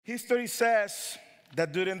History says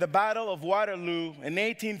that during the Battle of Waterloo in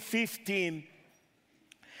 1815,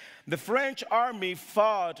 the French army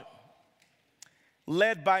fought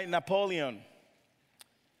led by Napoleon,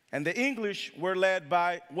 and the English were led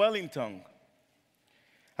by Wellington.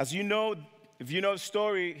 As you know, if you know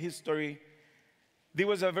history, there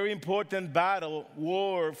was a very important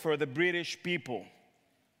war for the British people.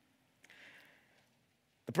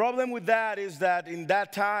 The problem with that is that in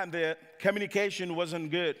that time, the communication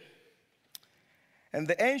wasn't good. And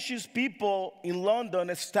the anxious people in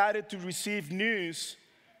London started to receive news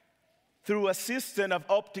through a system of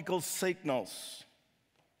optical signals.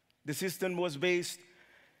 The system was based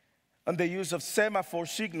on the use of semaphore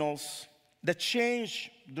signals that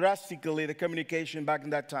changed drastically the communication back in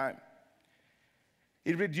that time.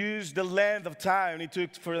 It reduced the length of time it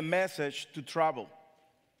took for a message to travel.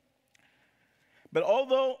 But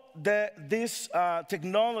although this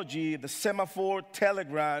technology, the semaphore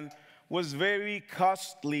telegram, was very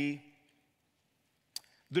costly,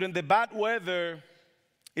 during the bad weather,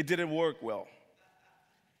 it didn't work well.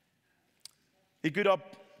 It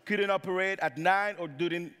couldn't operate at night or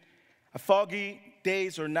during a foggy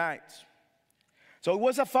days or nights. So it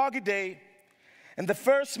was a foggy day, and the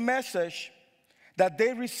first message that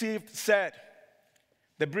they received said,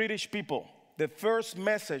 the British people, the first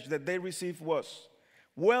message that they received was,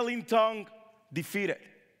 Wellington defeated.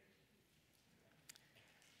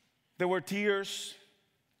 There were tears,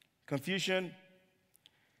 confusion,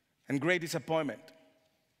 and great disappointment.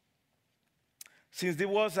 Since there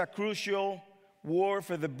was a crucial war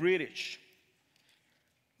for the British,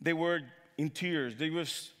 they were in tears. They were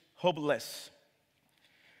hopeless.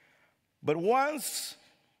 But once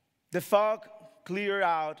the fog cleared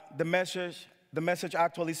out, the message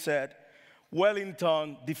actually said,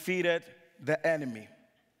 Wellington defeated the enemy.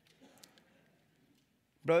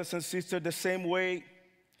 Brothers and sisters, the same way,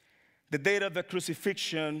 the date of the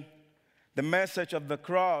crucifixion, the message of the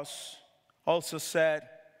cross also said,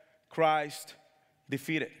 Christ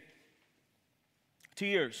defeated.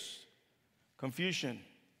 Tears, confusion,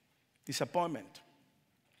 disappointment.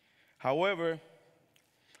 However,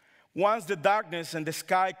 once the darkness and the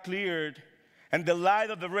sky cleared and the light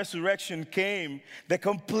of the resurrection came, the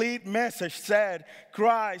complete message said,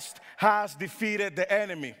 Christ has defeated the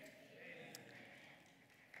enemy.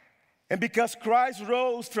 And because Christ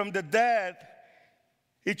rose from the dead,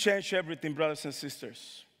 it changed everything, brothers and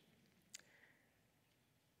sisters.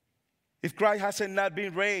 If Christ hasn't not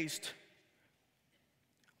been raised,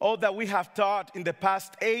 all that we have taught in the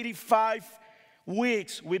past 85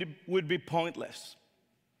 weeks would be pointless.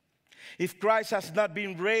 If Christ has not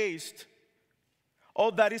been raised,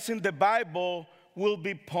 all that is in the Bible will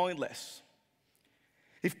be pointless.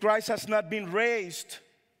 If Christ has not been raised,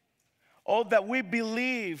 all that we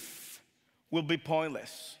believe will be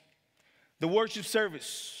pointless. The worship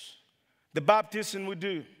service, the baptism we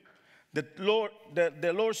do,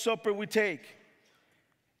 the Lord's Supper we take,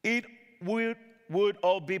 it would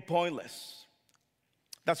all be pointless.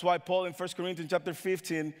 That's why Paul in 1 Corinthians chapter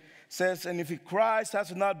 15 says, and if Christ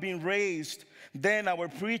has not been raised, then our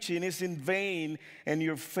preaching is in vain and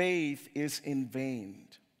your faith is in vain.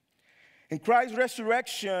 And Christ's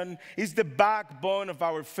resurrection is the backbone of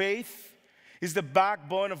our faith, is the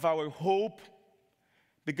backbone of our hope,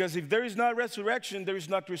 because if there is no resurrection, there is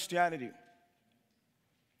no Christianity.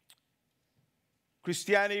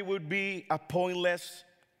 Christianity would be a pointless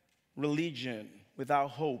religion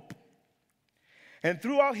without hope. And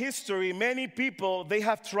throughout history, many people, they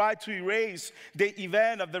have tried to erase the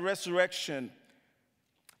event of the resurrection.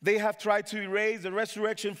 They have tried to erase the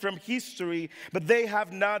resurrection from history, but they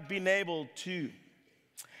have not been able to.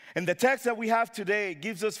 And the text that we have today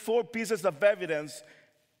gives us 4 pieces of evidence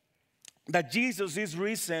that Jesus is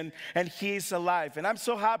risen and He is alive. And I'm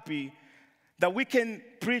so happy that we can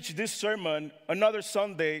preach this sermon another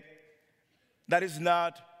Sunday that is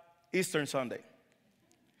not Easter Sunday.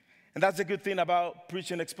 And that's the good thing about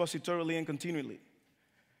preaching expositorily and continually,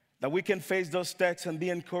 that we can face those texts and be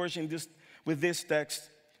encouraged with this text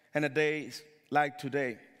in a day like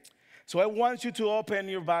today. So I want you to open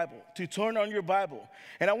your Bible, to turn on your Bible,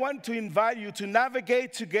 and I want to invite you to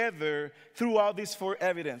navigate together through all these 4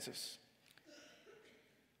 evidences.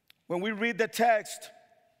 When we read the text,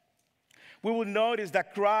 we will notice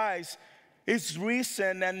that Christ is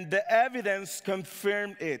risen and the evidence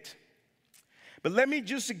confirmed it. But let me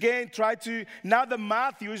just again now that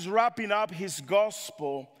Matthew is wrapping up his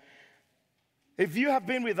gospel, if you have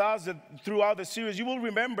been with us throughout the series, you will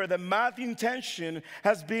remember that Matthew's intention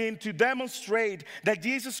has been to demonstrate that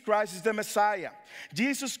Jesus Christ is the Messiah.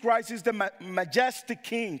 Jesus Christ is the majestic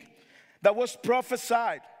King that was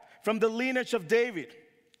prophesied from the lineage of David.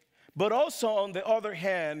 But also, on the other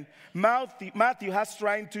hand, Matthew has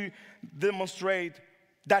trying to demonstrate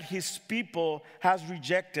that his people has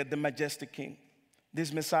rejected the majestic king,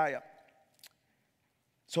 this Messiah.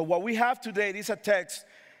 So what we have today is a text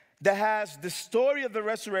that has the story of the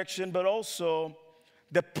resurrection, but also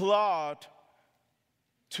the plot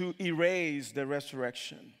to erase the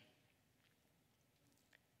resurrection.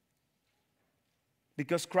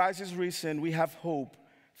 Because Christ is risen, we have hope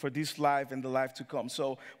for this life and the life to come.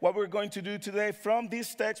 So what we're going to do today from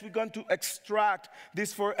this text, we're going to extract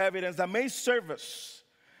these 4 evidence that may serve us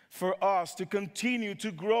for us to continue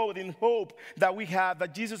to grow in hope that we have,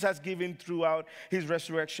 that Jesus has given throughout his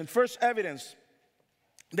resurrection. First evidence,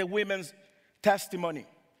 the women's testimony.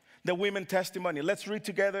 The women's testimony. Let's read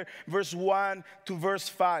together verse 1 to verse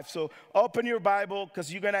 5. So open your Bible,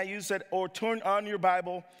 because you're going to use it, or turn on your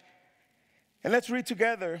Bible. And let's read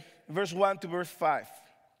together verse 1 to verse 5.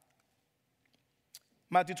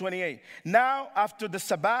 Matthew 28. Now, after the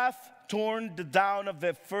Sabbath turned the dawn of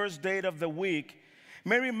the first day of the week,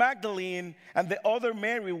 Mary Magdalene and the other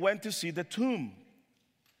Mary went to see the tomb.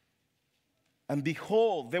 And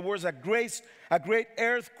behold, there was a great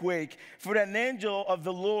earthquake, for an angel of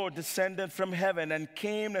the Lord descended from heaven and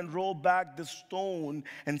came and rolled back the stone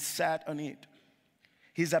and sat on it.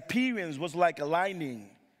 His appearance was like a lightning,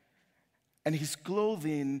 and his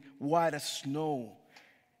clothing white as snow.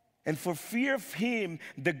 And for fear of him,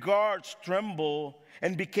 the guards trembled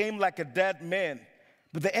and became like a dead man.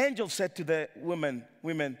 But the angel said to the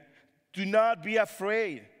women, do not be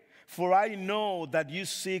afraid, for I know that you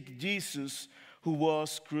seek Jesus who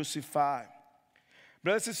was crucified.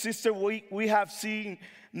 Brothers and sisters, we have seen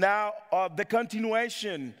now the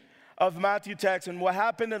continuation of Matthew text. And what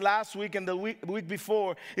happened the last week and the week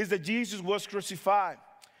before is that Jesus was crucified.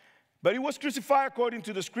 But he was crucified according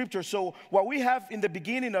to the scripture. So what we have in the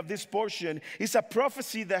beginning of this portion is a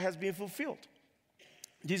prophecy that has been fulfilled.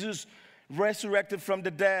 Jesus resurrected from the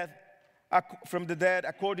dead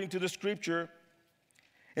according to the scripture.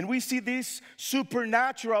 And we see this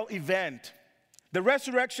supernatural event, the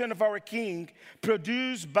resurrection of our King,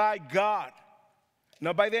 produced by God,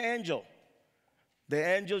 not by the angel. The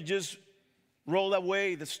angel just rolled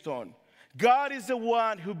away the stone. God is the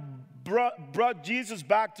one who brought Jesus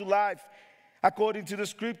back to life according to the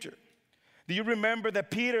scripture. Do you remember that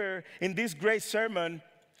Peter, in this great sermon,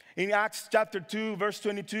 in Acts chapter 2, verse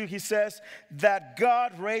 22, he says that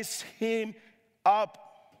God raised him up.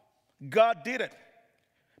 God did it.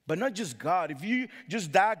 But not just God. If you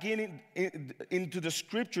just dive into the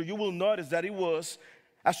scripture, you will notice that it was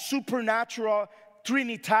a supernatural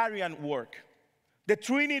Trinitarian work. The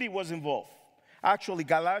Trinity was involved. Actually,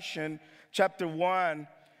 Galatians chapter 1,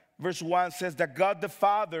 verse 1 says that God the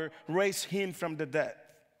Father raised him from the dead.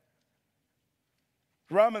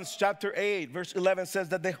 Romans chapter 8, verse 11 says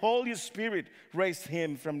that the Holy Spirit raised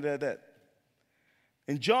him from the dead.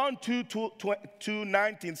 And John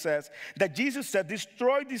 2:19 says that Jesus said,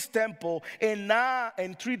 destroy this temple, and now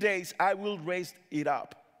in 3 days I will raise it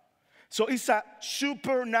up. So it's a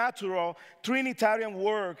supernatural Trinitarian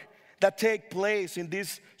work that takes place in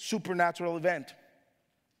this supernatural event.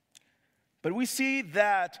 But we see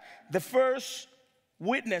that the first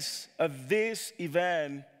witness of this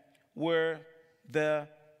event were the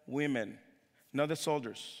women, not the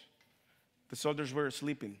soldiers. The soldiers were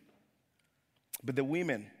sleeping. But the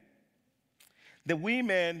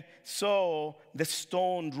women saw the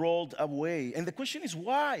stone rolled away. And the question is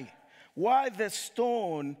why? Why the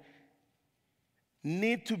stone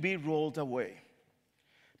need to be rolled away?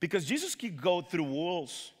 Because Jesus could go through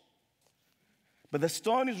walls. But the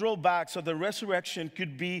stone is rolled back so the resurrection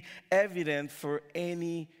could be evident for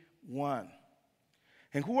anyone.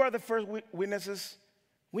 And who are the first witnesses?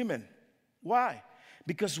 Women. Why?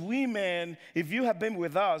 Because women, if you have been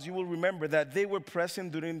with us, you will remember that they were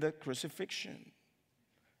present during the crucifixion.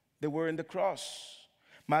 They were in the cross.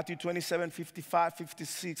 Matthew 27, 55,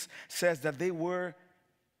 56 says that they were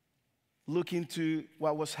looking to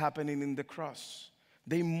what was happening in the cross.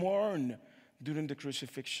 They mourned during the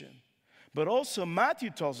crucifixion. But also Matthew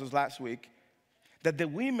tells us last week that the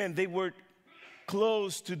women, they were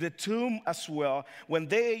close to the tomb as well when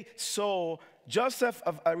they saw Joseph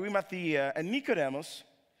of Arimathea and Nicodemus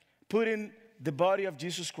putting the body of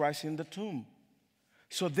Jesus Christ in the tomb.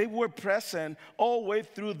 So they were present all the way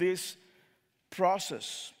through this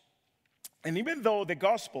process. And even though the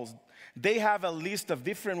Gospels, they have a list of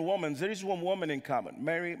different women, there is one woman in common,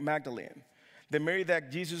 Mary Magdalene, the Mary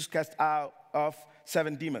that Jesus cast out of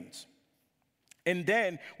 7 demons. And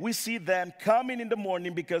then we see them coming in the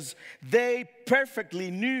morning because they perfectly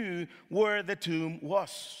knew where the tomb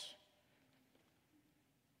was.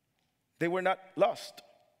 They were not lost.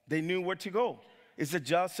 They knew where to go. It's a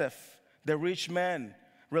Joseph, the rich man,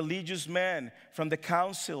 religious man from the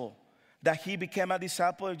council, that he became a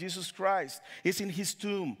disciple of Jesus Christ. It's in his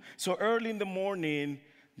tomb. So early in the morning,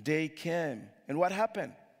 they came. And what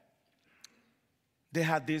happened? They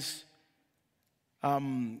had this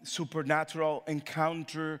supernatural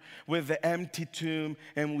encounter with the empty tomb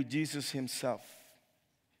and with Jesus himself.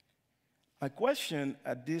 My question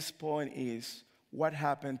at this point is, what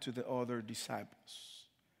happened to the other disciples?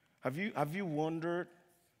 Have you wondered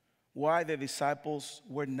why the disciples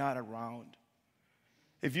were not around?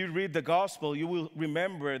 If you read the gospel, you will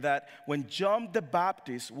remember that when John the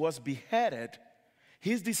Baptist was beheaded,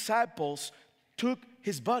 his disciples took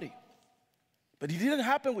his body. But it didn't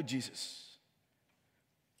happen with Jesus.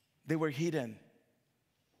 They were hidden.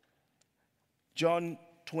 John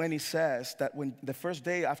 20 says that when the first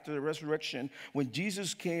day after the resurrection, when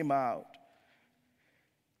Jesus came out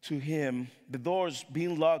to him, the doors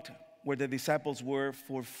being locked where the disciples were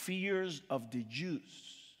for fears of the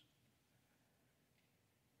Jews.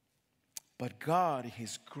 But God, in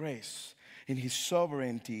his grace, in his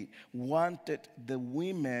sovereignty, wanted the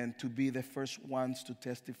women to be the first ones to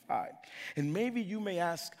testify. And maybe you may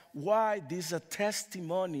ask why this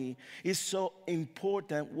testimony is so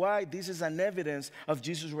important, why this is an evidence of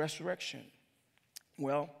Jesus' resurrection.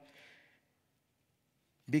 Well,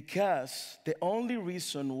 because the only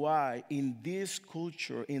reason why in this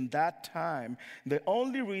culture, in that time, the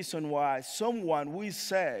only reason why someone will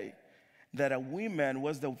say that a woman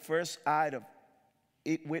was the first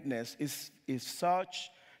eyewitness is such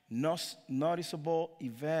noticeable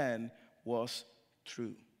event was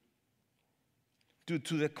true. Due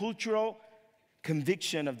to the cultural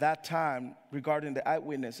conviction of that time regarding the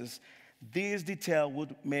eyewitnesses, this detail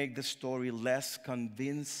would make the story less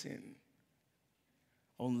convincing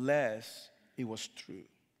unless it was true.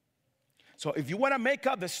 So if you want to make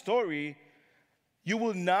up the story, you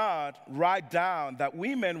will not write down that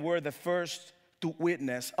women were the first to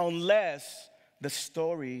witness unless the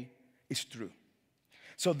story is true.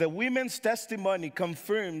 So the women's testimony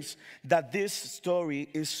confirms that this story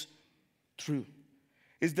is true.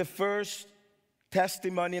 It's the first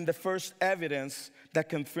testimony and the first evidence that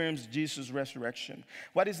confirms Jesus' resurrection.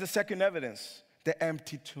 What is the second evidence? The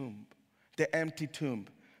empty tomb. The empty tomb.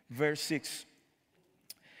 Verse 6.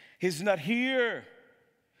 He's not here,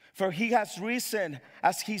 for he has risen,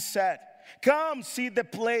 as he said. Come, see the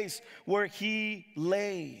place where he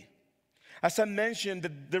lay. As I mentioned,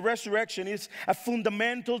 the resurrection is a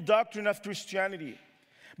fundamental doctrine of Christianity,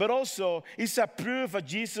 but also it's a proof of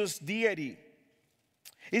Jesus' deity.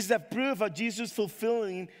 It's the proof of Jesus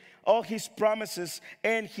fulfilling all his promises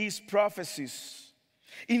and his prophecies.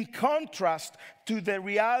 In contrast to the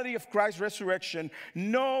reality of Christ's resurrection,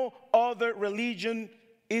 no other religion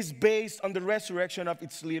is based on the resurrection of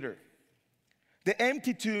its leader. The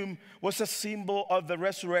empty tomb was a symbol of the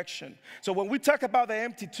resurrection. So when we talk about the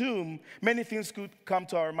empty tomb, many things could come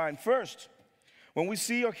to our mind. First, when we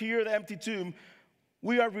see or hear the empty tomb,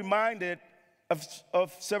 we are reminded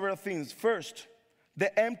of several things. First,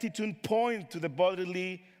 the empty tomb points to the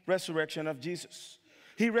bodily resurrection of Jesus.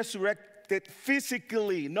 He resurrected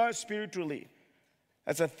physically, not spiritually,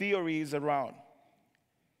 as a theory is around.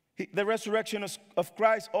 The resurrection of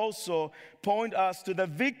Christ also points us to the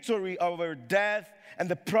victory over death and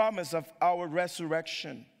the promise of our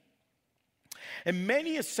resurrection. And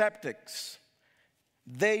many skeptics,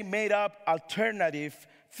 they made up alternative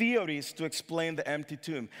theories to explain the empty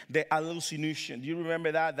tomb, the hallucination. Do you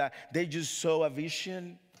remember that they just saw a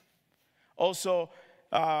vision? Also,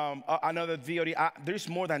 another theory, there's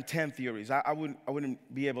more than 10 theories. I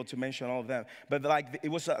wouldn't be able to mention all of them. But it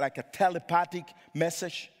was like a telepathic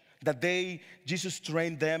message that Jesus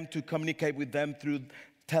trained them to communicate with them through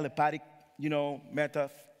telepathic,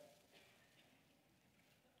 method.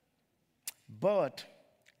 But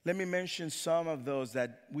let me mention some of those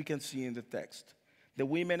that we can see in the text. The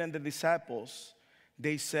women and the disciples,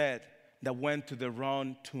 they said that went to the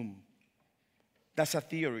wrong tomb. That's a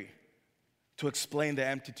theory to explain the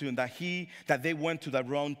empty tomb, that they went to the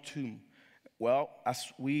wrong tomb. Well, as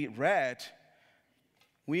we read,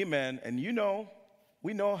 women, and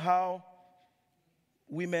we know how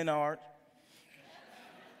women are.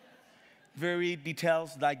 Very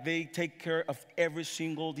details, like they take care of every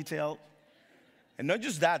single detail. And not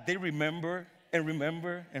just that, they remember and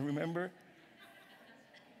remember and remember.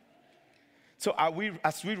 So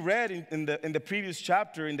as we read in the previous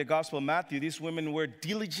chapter in the Gospel of Matthew, these women were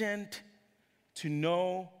diligent to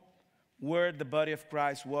know where the body of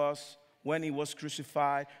Christ was, when he was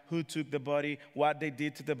crucified, who took the body, what they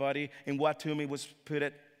did to the body, in what tomb it was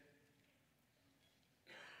put.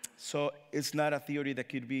 So it's not a theory that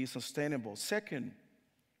could be sustainable. Second,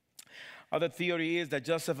 other theory is that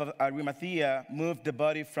Joseph of Arimathea moved the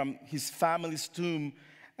body from his family's tomb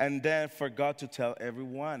and then forgot to tell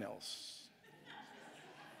everyone else.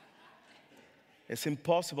 It's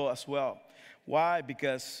impossible as well. Why?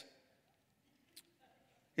 Because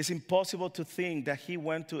it's impossible to think that he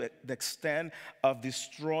went to the extent of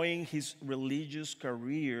destroying his religious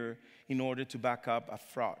career in order to back up a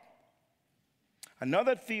fraud.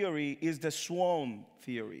 Another theory is the swoon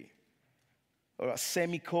theory, or a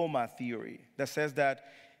semi-coma theory, that says that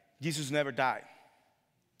Jesus never died.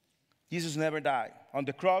 Jesus never died. On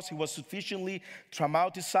the cross, he was sufficiently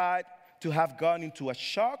traumatized to have gone into a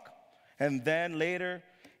shock and then later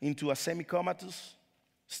into a semi-comatose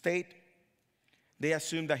state. They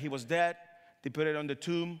assumed that he was dead. They put it on the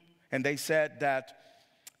tomb, and they said that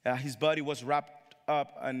his body was wrapped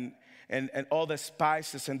up and all the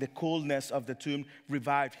spices and the coolness of the tomb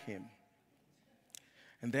revived him.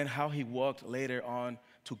 And then how he walked later on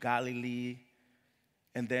to Galilee,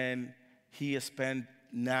 and then he spent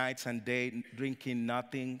nights and days drinking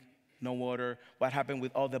nothing, no water. What happened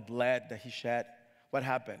with all the blood that he shed? What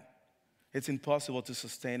happened? It's impossible to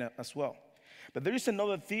sustain it as well. But there is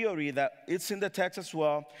another theory that it's in the text as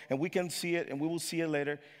well, and we can see it, and we will see it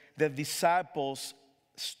later. The disciples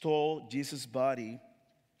stole Jesus' body,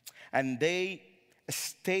 and they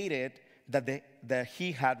stated that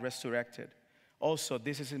he had resurrected. Also,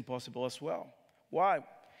 this is impossible as well. Why?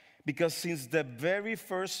 Because since the very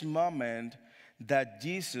first moment that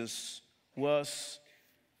Jesus was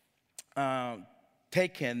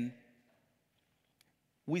taken,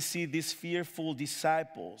 we see these fearful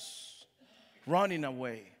disciples running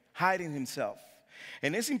away, hiding himself.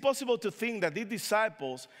 And it's impossible to think that these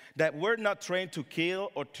disciples that were not trained to kill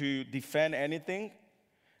or to defend anything,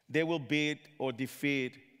 they will beat or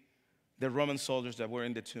defeat the Roman soldiers that were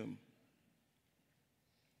in the tomb.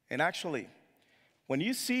 And actually, when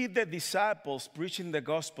you see the disciples preaching the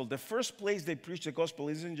gospel, the first place they preach the gospel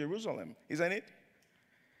is in Jerusalem, isn't it?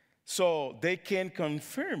 So they can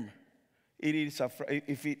confirm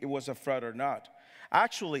if it was a fraud or not.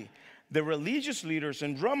 Actually, the religious leaders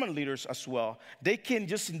and Roman leaders as well, they can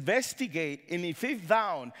just investigate, and if they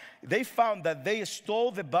found that they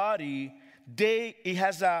stole the body, it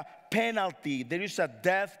has a penalty. There is a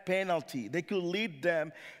death penalty. They could lead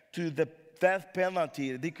them to the death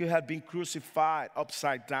penalty. They could have been crucified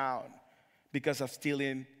upside down because of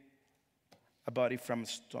stealing a body from a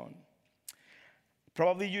stone.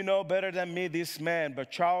 Probably you know better than me this man,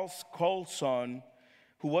 but Charles Colson,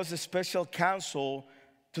 who was a special counsel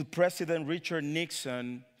to President Richard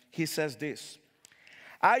Nixon, he says this: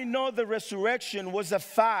 I know the resurrection was a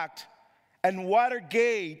fact, and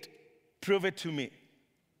Watergate proved it to me.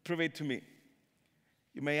 Prove it to me.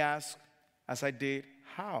 You may ask, as I did,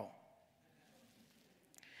 how?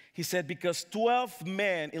 He said, because 12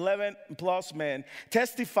 men, 11 plus men,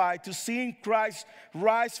 testified to seeing Christ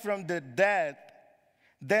rise from the dead.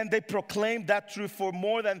 Then they proclaimed that truth for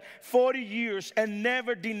more than 40 years and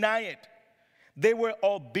never denied it. They were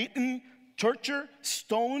all beaten, tortured,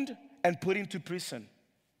 stoned, and put into prison.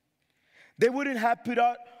 They wouldn't have put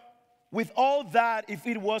up with all that if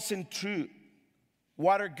it wasn't true.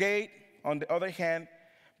 Watergate, on the other hand,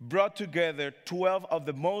 brought together 12 of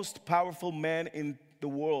the most powerful men in the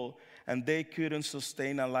world, and they couldn't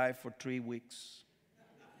sustain a life for 3 weeks.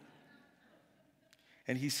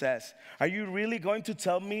 And he says, are you really going to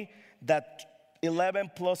tell me that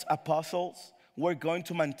 11 plus apostles were going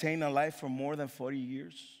to maintain a life for more than 40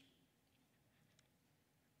 years?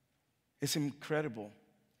 It's incredible.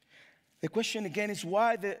 The question again is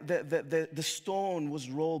why the stone was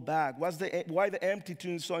rolled back. Why the empty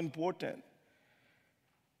tomb is so important?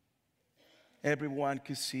 Everyone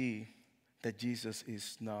could see that Jesus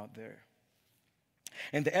is not there.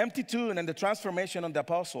 And the empty tomb and the transformation of the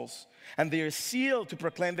apostles and their zeal to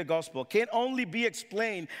proclaim the gospel can only be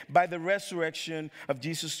explained by the resurrection of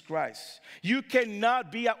Jesus Christ. You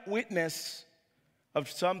cannot be a witness of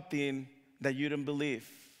something that you don't believe.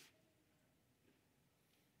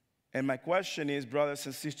 And my question is, brothers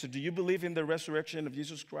and sisters, do you believe in the resurrection of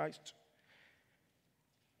Jesus Christ?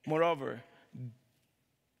 Moreover,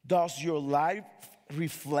 does your life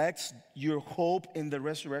reflect your hope in the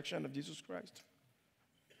resurrection of Jesus Christ?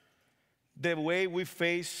 The way we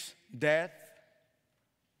face death,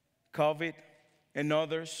 COVID, and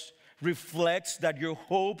others reflects that your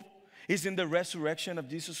hope is in the resurrection of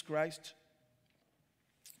Jesus Christ.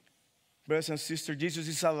 Brothers and sisters, Jesus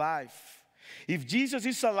is alive. If Jesus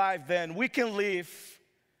is alive, then we can live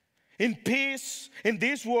in peace in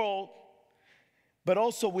this world, but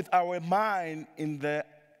also with our mind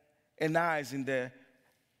and eyes in the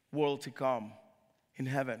world to come in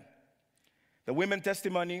heaven. The women's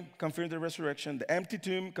testimony confirms the resurrection. The empty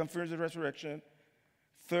tomb confirms the resurrection.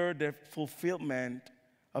 Third, the fulfillment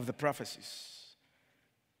of the prophecies.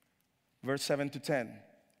 Verse 7 to 10.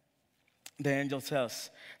 The angel says,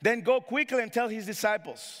 "Then go quickly and tell his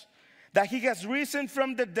disciples that he has risen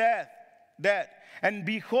from the dead. And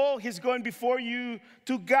behold, he's going before you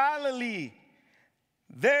to Galilee.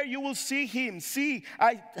 There you will see him. See,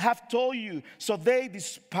 I have told you." So they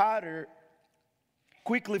departed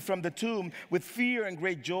quickly from the tomb with fear and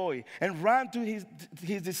great joy, and ran to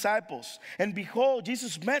his disciples. And behold,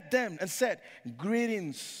 Jesus met them and said,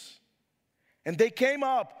 "Greetings." And they came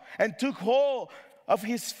up and took hold of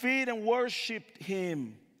his feet and worshiped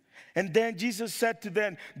him. And then Jesus said to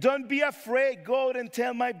them, "Don't be afraid. Go and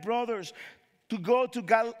tell my brothers to go to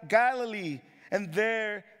Galilee, and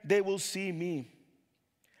there they will see me."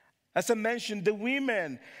 As I mentioned, the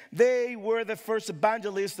women, they were the first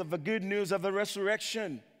evangelists of the good news of the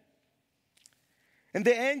resurrection. And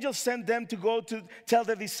the angel sent them to go to tell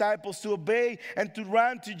the disciples to obey and to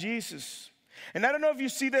run to Jesus. And I don't know if you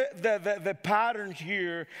see the pattern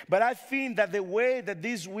here, but I think that the way that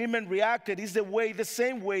these women reacted is the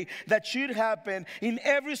same way that should happen in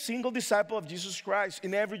every single disciple of Jesus Christ,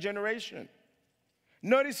 in every generation.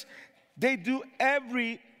 Notice, they do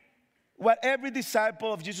what every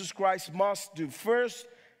disciple of Jesus Christ must do. First,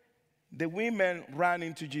 the women ran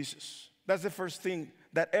into Jesus. That's the first thing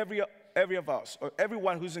that every of us, or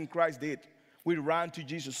everyone who's in Christ did. We ran to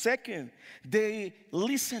Jesus. Second, they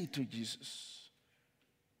listened to Jesus.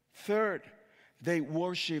 Third, they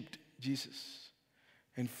worshiped Jesus.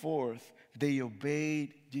 And fourth, they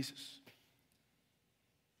obeyed Jesus.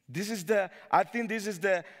 I think this is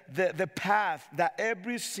the path that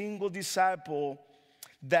every single disciple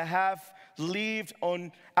that have lived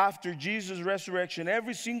on after Jesus' resurrection,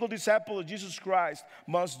 every single disciple of Jesus Christ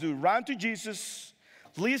must do. Run to Jesus,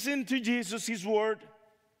 listen to Jesus, his word,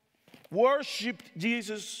 worship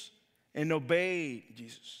Jesus, and obey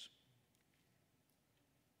Jesus.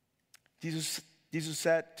 Jesus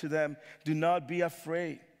said to them, "Do not be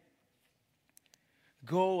afraid.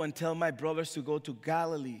 Go and tell my brothers to go to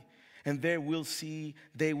Galilee, and they will see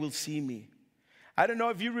me." I don't know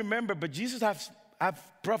if you remember, but Jesus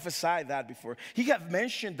I've prophesied that before. He has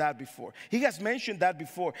mentioned that before.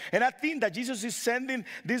 And I think that Jesus is sending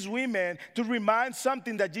these women to remind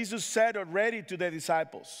something that Jesus said already to the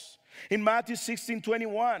disciples. In Matthew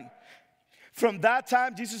 16:21, from that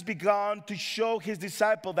time Jesus began to show his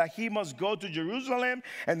disciples that he must go to Jerusalem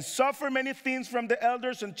and suffer many things from the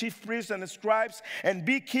elders and chief priests and the scribes and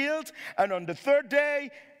be killed, and on the third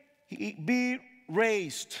day be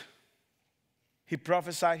raised. He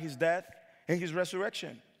prophesied his death and his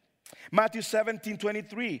resurrection. Matthew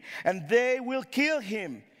 17:23, and they will kill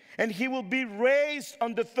him, and he will be raised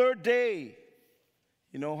on the third day.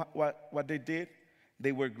 You know what they did?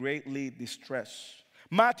 They were greatly distressed.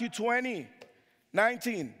 Matthew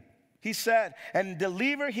 20:19, he said, and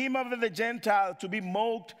deliver him over the Gentile to be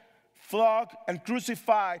mocked, flogged, and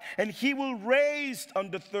crucified, and he will raise on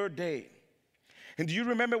the third day. And do you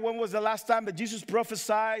remember when was the last time that Jesus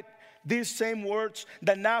prophesied these same words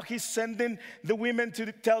that now he's sending the women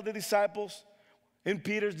to tell the disciples? In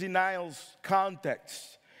Peter's denials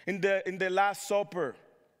context, in the Last Supper,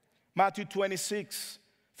 Matthew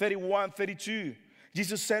 26:31-32,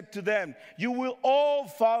 Jesus said to them, "You will all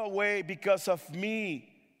fall away because of me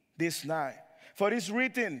this night. For it is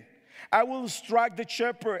written, I will strike the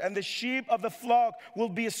shepherd, and the sheep of the flock will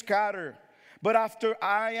be scattered. But after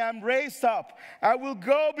I am raised up, I will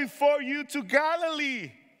go before you to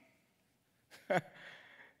Galilee."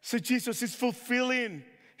 So Jesus is fulfilling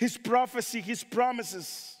his prophecy, his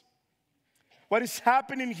promises. What is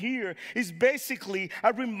happening here is basically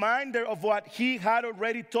a reminder of what he had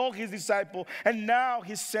already told his disciples, and now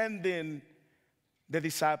he's sending the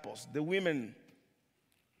disciples, the women,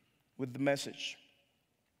 with the message.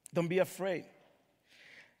 Don't be afraid.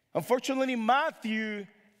 Unfortunately, Matthew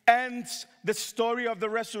ends the story of the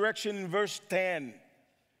resurrection in verse 10.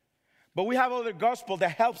 But we have other gospel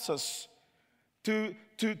that helps us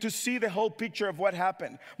to see the whole picture of what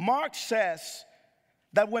happened. Mark says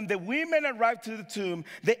that when the women arrived to the tomb,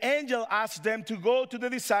 the angel asked them to go to the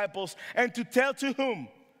disciples and to tell to whom?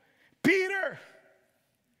 Peter.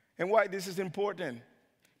 And why this is important?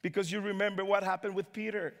 Because you remember what happened with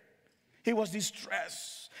Peter. He was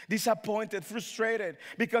distressed, disappointed, frustrated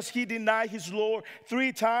because he denied his Lord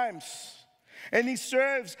 3 times. And he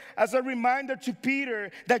serves as a reminder to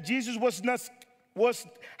Peter that Jesus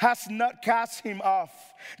has not cast him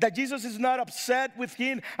off, that Jesus is not upset with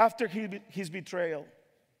him after his betrayal.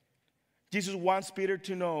 Jesus wants Peter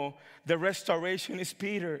to know the restoration is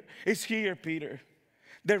here, Peter.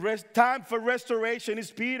 The time for restoration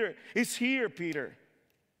is here, Peter.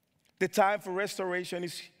 The time for restoration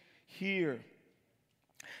is here.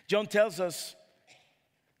 John tells us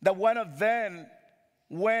that one of them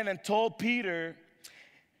went and told Peter,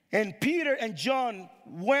 and Peter and John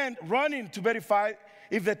went running to verify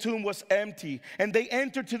if the tomb was empty. And they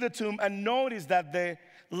entered to the tomb and noticed that the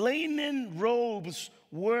linen robes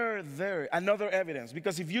were there. Another evidence,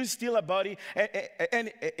 because if you steal a body,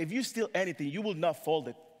 and if you steal anything, you will not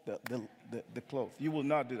fold the cloth. You will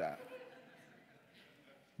not do that.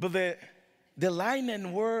 But the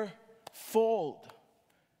linen were folded,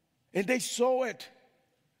 and they saw it.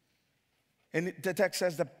 And the text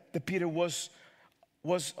says that Peter was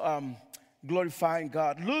glorifying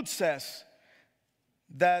God. Luke says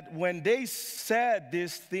that when they said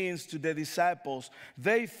these things to the disciples,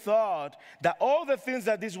 they thought that all the things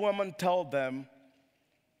that this woman told them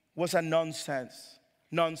was a nonsense.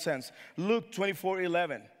 Luke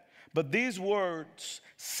 24:11. But these words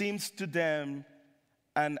seems to them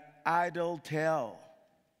an idle tale,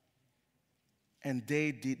 and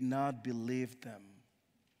they did not believe them.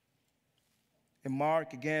 And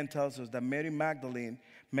Mark again tells us that Mary Magdalene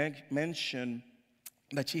mentioned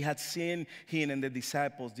that she had seen him, and the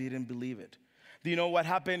disciples didn't believe it. Do you know what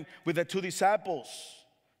happened with the two disciples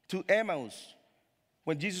to Emmaus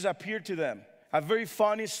when Jesus appeared to them? A very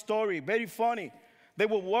funny story, very funny. They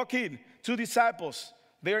were walking, two disciples.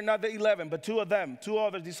 They are not the 11, but two of them, two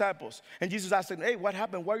other disciples. And Jesus asked them, hey, what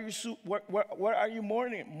happened? Why are you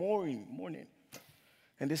mourning?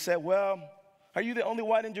 And they said, well, are you the only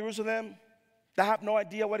one in Jerusalem that have no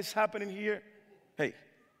idea what is happening here? Hey,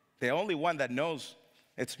 the only one that knows,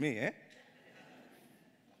 it's me, eh?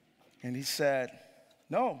 And he said,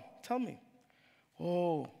 no, tell me.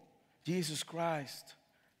 Oh, Jesus Christ,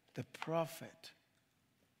 the prophet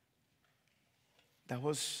that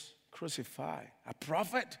was crucified. A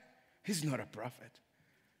prophet? He's not a prophet.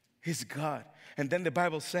 He's God. And then the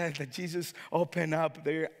Bible says that Jesus opened up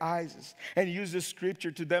their eyes and used the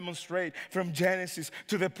scripture to demonstrate from Genesis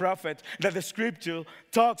to the prophet that the scripture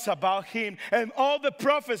talks about him, and all the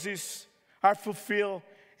prophecies are fulfilled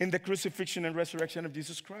in the crucifixion and resurrection of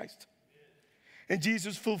Jesus Christ. And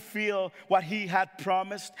Jesus fulfilled what he had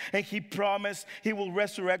promised, and he promised he will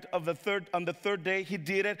resurrect on the third day. He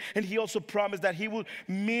did it. And he also promised that he would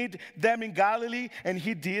meet them in Galilee, and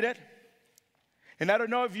he did it. And I don't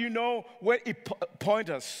know if you know where it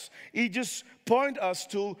points us. It just points us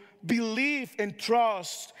to believe and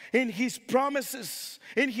trust in his promises,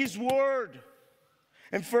 in his word.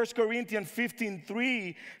 In 1 Corinthians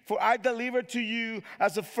 15:3, for I delivered to you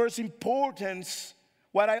as of first importance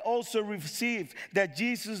what I also received, that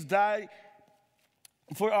Jesus died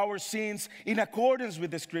for our sins in accordance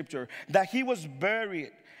with the scripture, that he was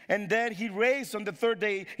buried, and then he raised on the third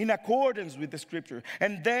day in accordance with the scripture,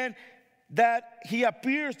 and then that he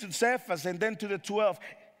appears to Cephas and then to the 12.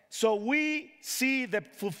 So we see the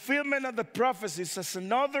fulfillment of the prophecies as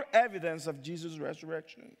another evidence of Jesus'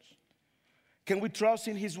 resurrection. Can we trust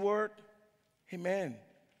in his word? Amen.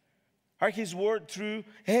 Are his word true?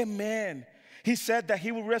 Amen. He said that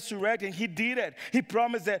he will resurrect, and he did it. He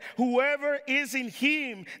promised that whoever is in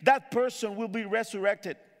him, that person will be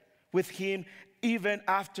resurrected with him even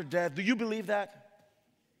after death. Do you believe that?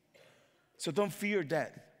 So don't fear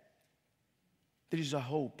death. There is a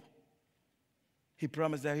hope. He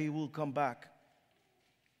promised that he will come back.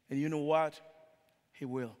 And you know what? He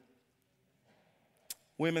will.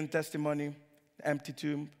 Women testimony, empty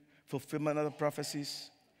tomb, fulfillment of the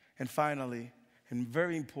prophecies, and finally, and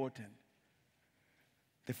very important,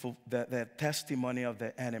 the testimony of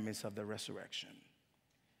the enemies of the resurrection.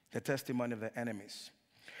 The testimony of the enemies.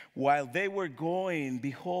 While they were going,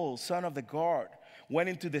 behold, son of the guard went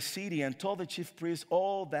into the city and told the chief priests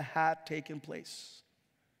all that had taken place.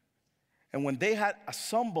 And when they had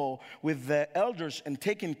assembled with the elders and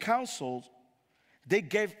taken counsel, they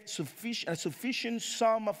gave a sufficient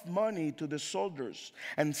sum of money to the soldiers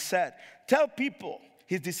and said, tell people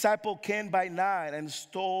his disciple came by night and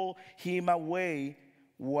stole him away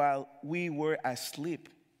while we were asleep.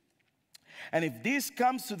 And if this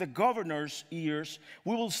comes to the governor's ears,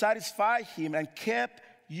 we will satisfy him and keep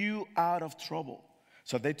you out of trouble.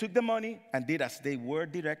 So they took the money and did as they were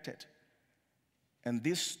directed. And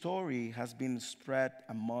this story has been spread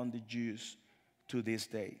among the Jews to this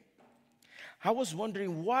day. I was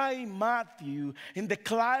wondering why Matthew, in the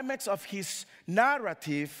climax of his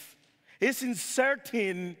narrative, is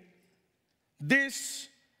inserting this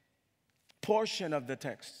portion of the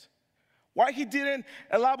text. Why he didn't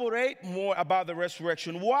elaborate more about the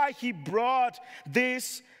resurrection. Why he brought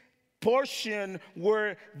this portion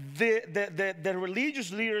where the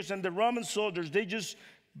religious leaders and the Roman soldiers, they just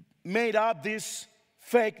made up this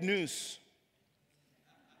fake news.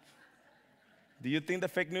 Do you think the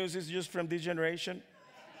fake news is just from this generation?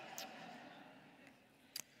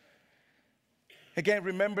 Again,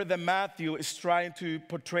 remember that Matthew is trying to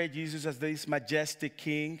portray Jesus as this majestic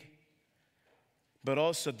king, but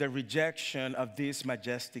also the rejection of this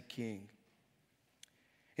majestic king.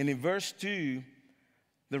 And in verse 2,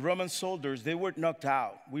 the Roman soldiers, they were knocked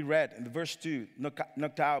out. We read in the verse 2,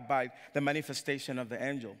 knocked out by the manifestation of the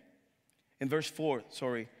angel. In verse 4,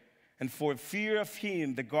 and for fear of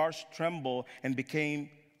him, the guards trembled and became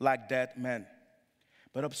like dead men.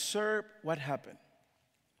 But observe what happened.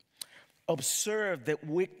 Observe the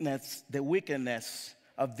wickedness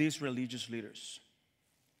of these religious leaders.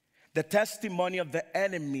 The testimony of the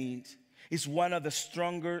enemy is one of the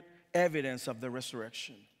stronger evidence of the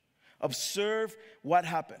resurrection. Observe what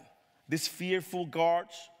happened. These fearful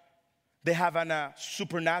guards, they have a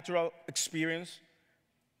supernatural experience.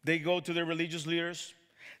 They go to the religious leaders.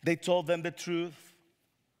 They told them the truth.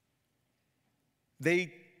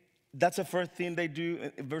 That's the first thing they do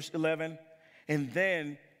in verse 11. And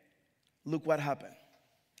then, look what happened.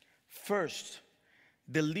 First,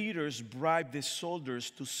 the leaders bribed the soldiers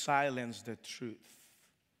to silence the truth.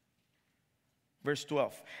 Verse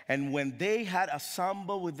 12, and when they had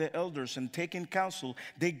assembled with the elders and taken counsel,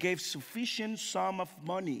 they gave sufficient sum of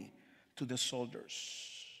money to the soldiers.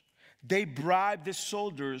 They bribed the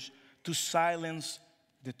soldiers to silence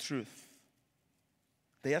the truth.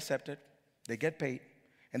 They accepted, they get paid,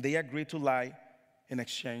 and they agreed to lie in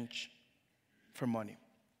exchange for money.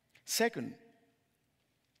 Second,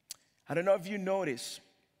 I don't know if you notice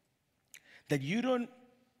that you don't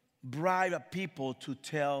bribe people to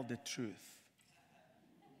tell the truth.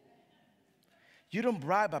 You don't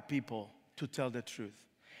bribe people to tell the truth.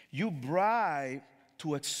 You bribe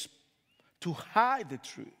to hide the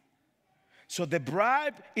truth. So the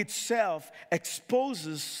bribe itself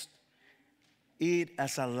exposes it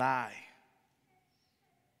as a lie.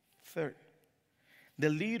 Third, the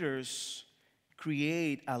leaders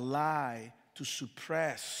create a lie to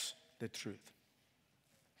suppress the truth.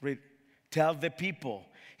 Read, tell the people,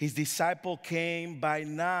 his disciple came by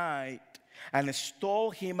night and stole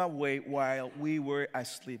him away while we were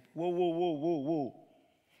asleep. Whoa.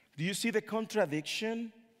 Do you see the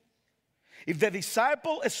contradiction? If the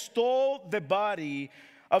disciple stole the body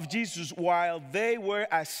of Jesus while they were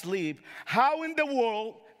asleep, how in the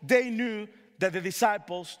world they knew that the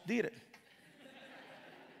disciples did it?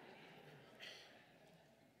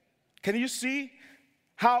 Can you see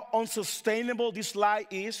how unsustainable this lie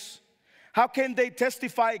is? How can they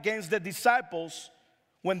testify against the disciples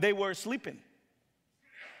when they were sleeping?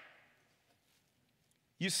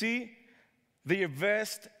 You see, their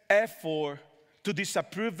best effort to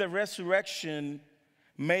disapprove the resurrection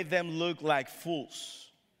made them look like fools.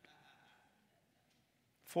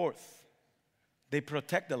 Fourth, they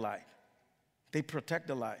protect the lie. They protect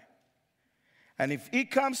the lie. And if it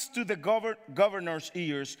comes to the governor's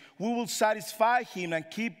ears, we will satisfy him and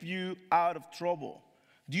keep you out of trouble.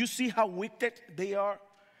 Do you see how wicked they are?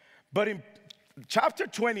 But in chapter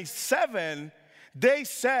 27, they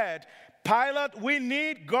said, Pilate, we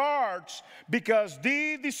need guards because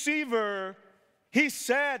the deceiver, he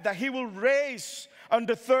said that he will raise on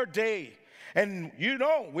the third day. And you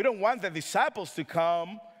know, we don't want the disciples to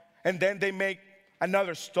come and then they make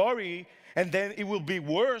another story and then it will be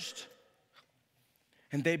worse.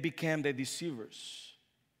 And they became the deceivers.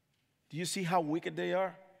 Do you see how wicked they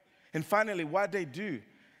are? And finally, what they do,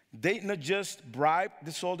 they not just bribe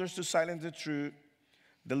the soldiers to silence the truth.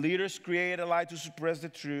 The leaders create a lie to suppress the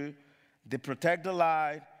truth. They protect the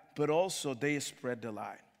lie, but also they spread the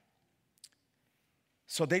lie.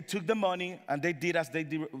 So they took the money and they did as they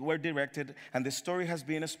were directed, and the story has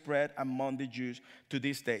been spread among the Jews to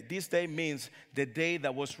this day. This day means the day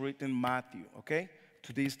that was written in Matthew, okay?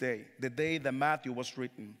 To this day, the day that Matthew was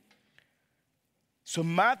written. So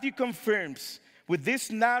Matthew confirms with this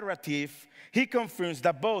narrative, he confirms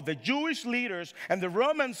that both the Jewish leaders and the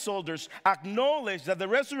Roman soldiers acknowledge that the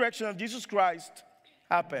resurrection of Jesus Christ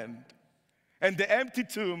happened. And the empty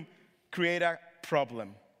tomb created a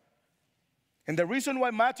problem. And the reason why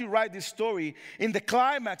Matthew writes this story in the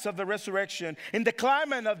climax of the resurrection, in the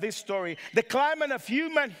climax of this story, the climax of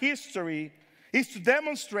human history, is to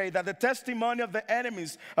demonstrate that the testimony of the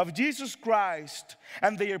enemies of Jesus Christ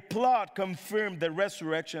and their plot confirmed the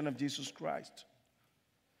resurrection of Jesus Christ.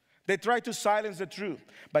 They tried to silence the truth,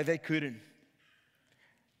 but they couldn't.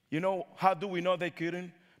 You know, how do we know they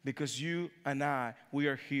couldn't? Because you and I, we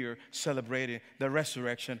are here celebrating the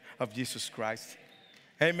resurrection of Jesus Christ.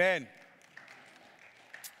 Amen.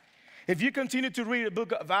 If you continue to read the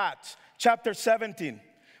book of Acts, chapter 17,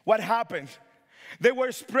 what happened? They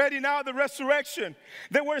were spreading out the resurrection.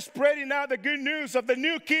 They were spreading out the good news of the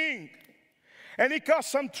new king. And it caused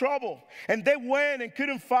some trouble. And they went and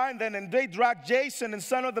couldn't find them. And they dragged Jason and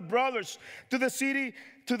some of the brothers to the city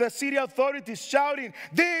authorities, shouting,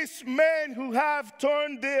 "These men who have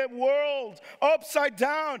turned the world upside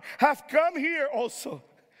down have come here also.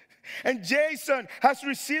 And Jason has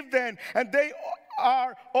received them, and they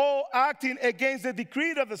are all acting against the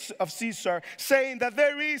decree of Caesar, saying that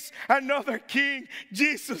there is another king,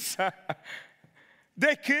 Jesus."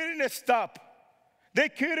 They couldn't stop. They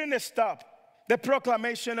couldn't stop the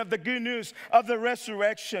proclamation of the good news of the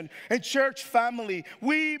resurrection. And church family,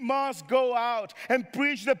 we must go out and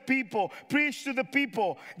preach to the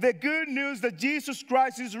people the good news that Jesus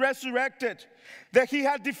Christ is resurrected, that he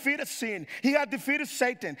had defeated sin, he had defeated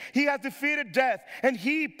Satan, he had defeated death, and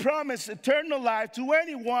he promised eternal life to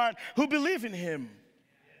anyone who believes in him.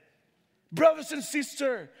 Brothers and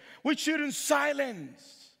sisters, we shouldn't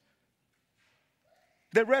silence.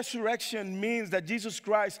 The resurrection means that Jesus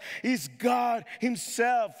Christ is God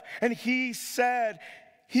himself. And he said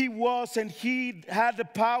he was and he had the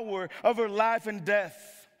power over life and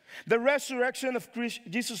death. The resurrection of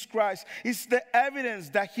Jesus Christ is the evidence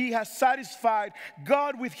that he has satisfied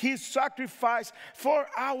God with his sacrifice for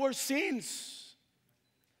our sins.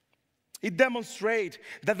 It demonstrates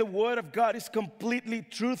that the word of God is completely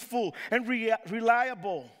truthful and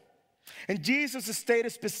reliable. And Jesus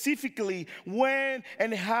stated specifically when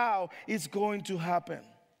and how it's going to happen.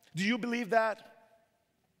 Do you believe that?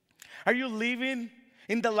 Are you living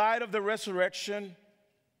in the light of the resurrection?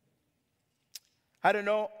 I don't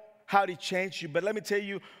know how it changed you, but let me tell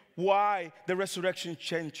you why the resurrection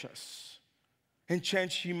changed us and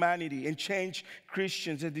changed humanity and changed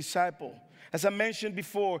Christians and disciples. As I mentioned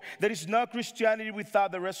before, there is no Christianity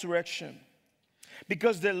without the resurrection.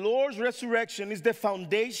 Because the Lord's resurrection is the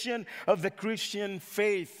foundation of the Christian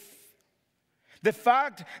faith. The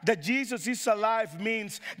fact that Jesus is alive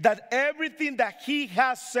means that everything that he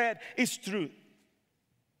has said is true.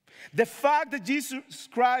 The fact that Jesus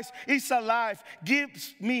Christ is alive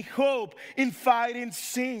gives me hope in fighting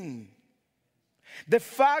sin. The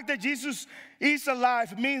fact that Jesus is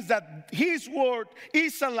alive means that his word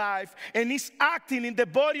is alive and is acting in the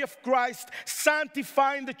body of Christ,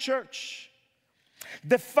 sanctifying the church.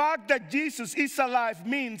 The fact that Jesus is alive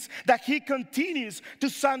means that he continues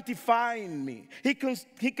to sanctify me. He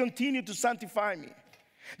continues to sanctify me.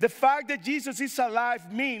 The fact that Jesus is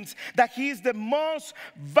alive means that he is the most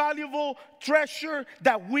valuable treasure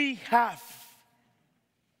that we have.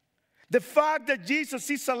 The fact that Jesus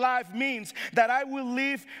is alive means that I will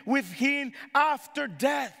live with him after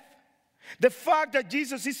death. The fact that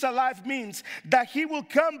Jesus is alive means that he will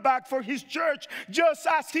come back for his church just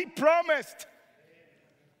as he promised.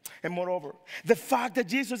 And moreover, the fact that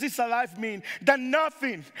Jesus is alive means that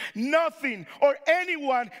nothing or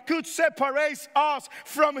anyone could separate us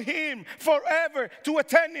from him forever to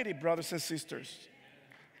eternity, brothers and sisters.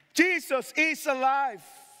 Jesus is alive.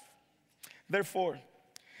 Therefore,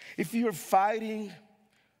 if you're fighting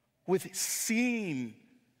with sin,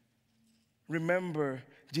 remember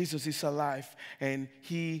Jesus is alive and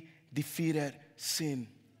he defeated sin.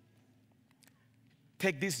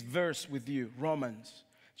 Take this verse with you, Romans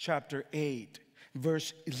chapter 8,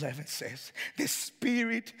 verse 11 says, "The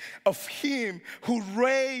spirit of him who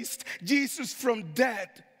raised Jesus from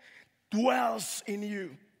death dwells in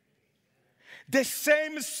you." The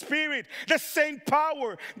same spirit, the same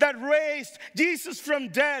power that raised Jesus from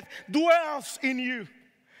death dwells in you.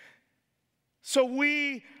 So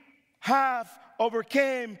we have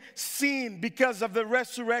overcome sin because of the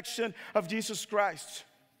resurrection of Jesus Christ.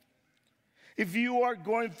 If you are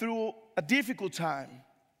going through a difficult time,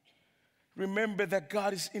 remember that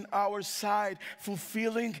God is in our side,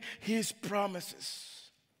 fulfilling his promises.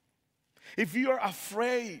 If you are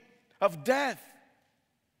afraid of death,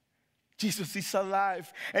 Jesus is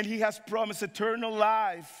alive and he has promised eternal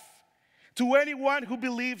life to anyone who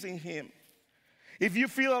believes in him. If you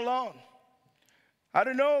feel alone, I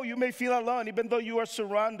don't know, you may feel alone even though you are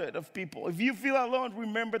surrounded of people. If you feel alone,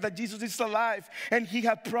 remember that Jesus is alive and he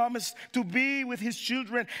had promised to be with his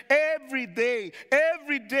children every day.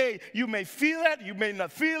 Every day. You may feel it, you may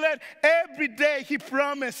not feel it. Every day he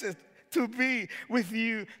promises to be with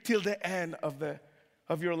you till the end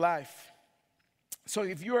of your life. So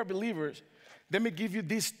if you are believers, let me give you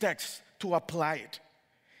this text to apply it.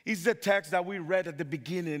 It's the text that we read at the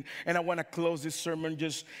beginning, and I want to close this sermon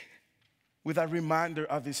just with a reminder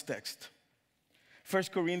of this text.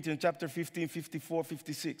 1 Corinthians chapter 15, 54,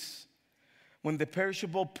 56. When the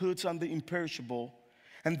perishable puts on the imperishable,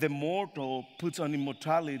 and the mortal puts on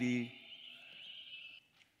immortality,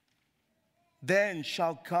 then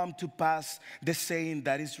shall come to pass the saying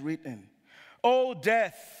that is written, O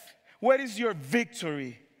death, where is your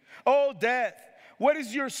victory? O death, what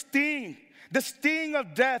is your sting? The sting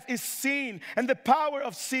of death is sin, and the power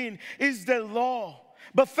of sin is the law.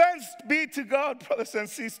 But thanks be to God, brothers and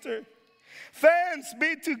sisters. Thanks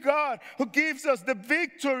be to God who gives us the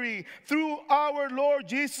victory through our Lord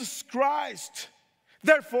Jesus Christ.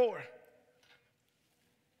 Therefore,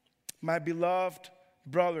 my beloved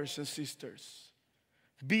brothers and sisters,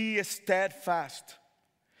 be steadfast.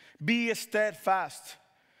 Be steadfast.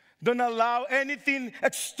 Don't allow anything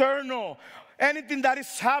external, anything that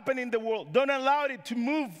is happening in the world, don't allow it to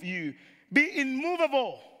move you. Be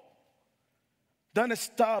immovable. Don't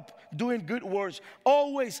stop doing good works.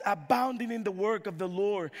 Always abounding in the work of the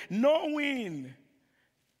Lord, knowing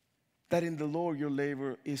that in the Lord your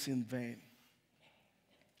labor is in vain.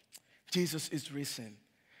 Jesus is risen,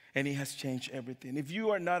 and He has changed everything. If you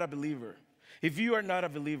are not a believer,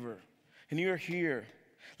 and you're here,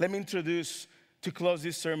 let me introduce, to close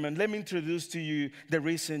this sermon, let me introduce to you the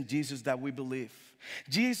risen Jesus that we believe.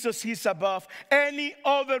 Jesus is above any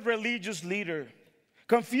other religious leader.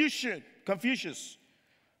 Confucius,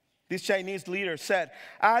 this Chinese leader, said,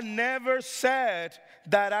 I never said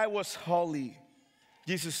that I was holy.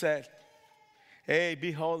 Jesus said, hey,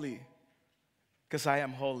 be holy, because I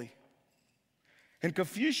am holy. And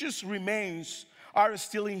Confucius' remains are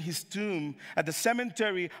still in his tomb at the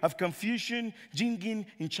cemetery of Confucian Jingyin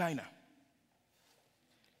in China.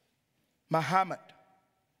 Muhammad,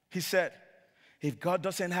 he said, if God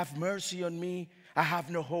doesn't have mercy on me, I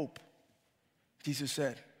have no hope. Jesus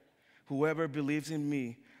said, whoever believes in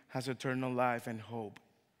me has eternal life and hope,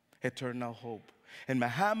 eternal hope. And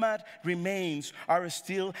Muhammad remains are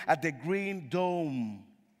still at the Green Dome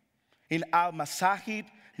in Al-Masajid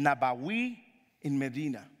Nabawi in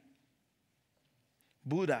Medina.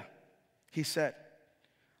 Buddha, he said,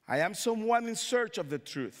 I am someone in search of the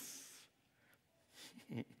truth.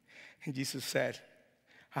 And Jesus said,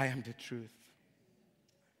 I am the truth.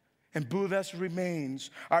 And Buddha's remains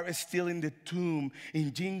are still in the tomb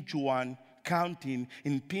in Jingchuan County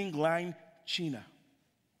in Pinglan, China.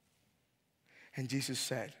 And Jesus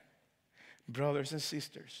said, brothers and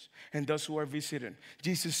sisters, and those who are visiting,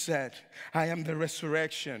 Jesus said, I am the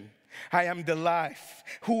resurrection. I am the life.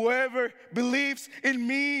 Whoever believes in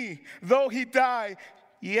me, though he die,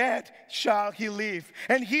 yet shall he live.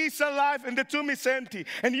 And he's alive and the tomb is empty.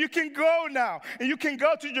 And you can go now, and you can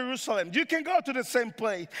go to Jerusalem. You can go to the same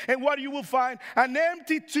place. And what you will find? An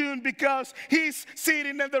empty tomb, because he's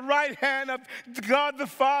sitting at the right hand of God the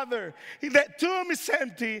Father. That tomb is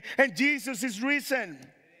empty and Jesus is risen.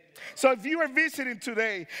 So if you are visiting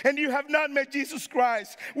today and you have not met Jesus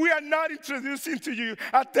Christ, we are not introducing to you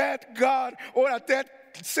a dead God or a dead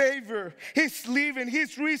Savior. He's living,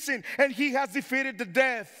 He's risen, and He has defeated the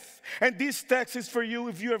death. And this text is for you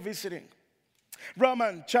if you are visiting.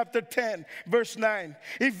 Romans chapter 10, verse 9.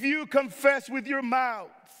 If you confess with your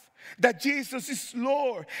mouth that Jesus is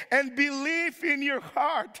Lord and believe in your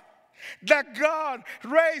heart that God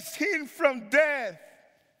raised Him from death,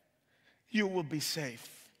 you will be saved.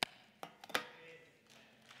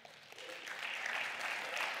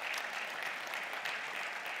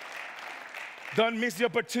 Don't miss the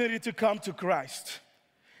opportunity to come to Christ.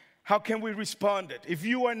 How can we respond it? If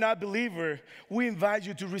you are not a believer, we invite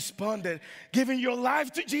you to respond it, giving your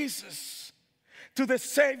life to Jesus, to the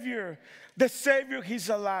Savior. The Savior, He's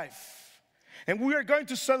alive. And we are going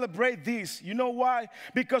to celebrate this. You know why?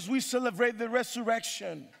 Because we celebrate the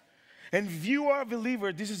resurrection. And if you are a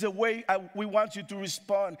believer, this is the way we want you to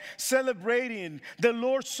respond. Celebrating the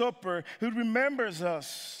Lord's Supper, who remembers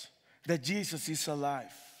us that Jesus is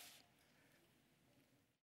alive.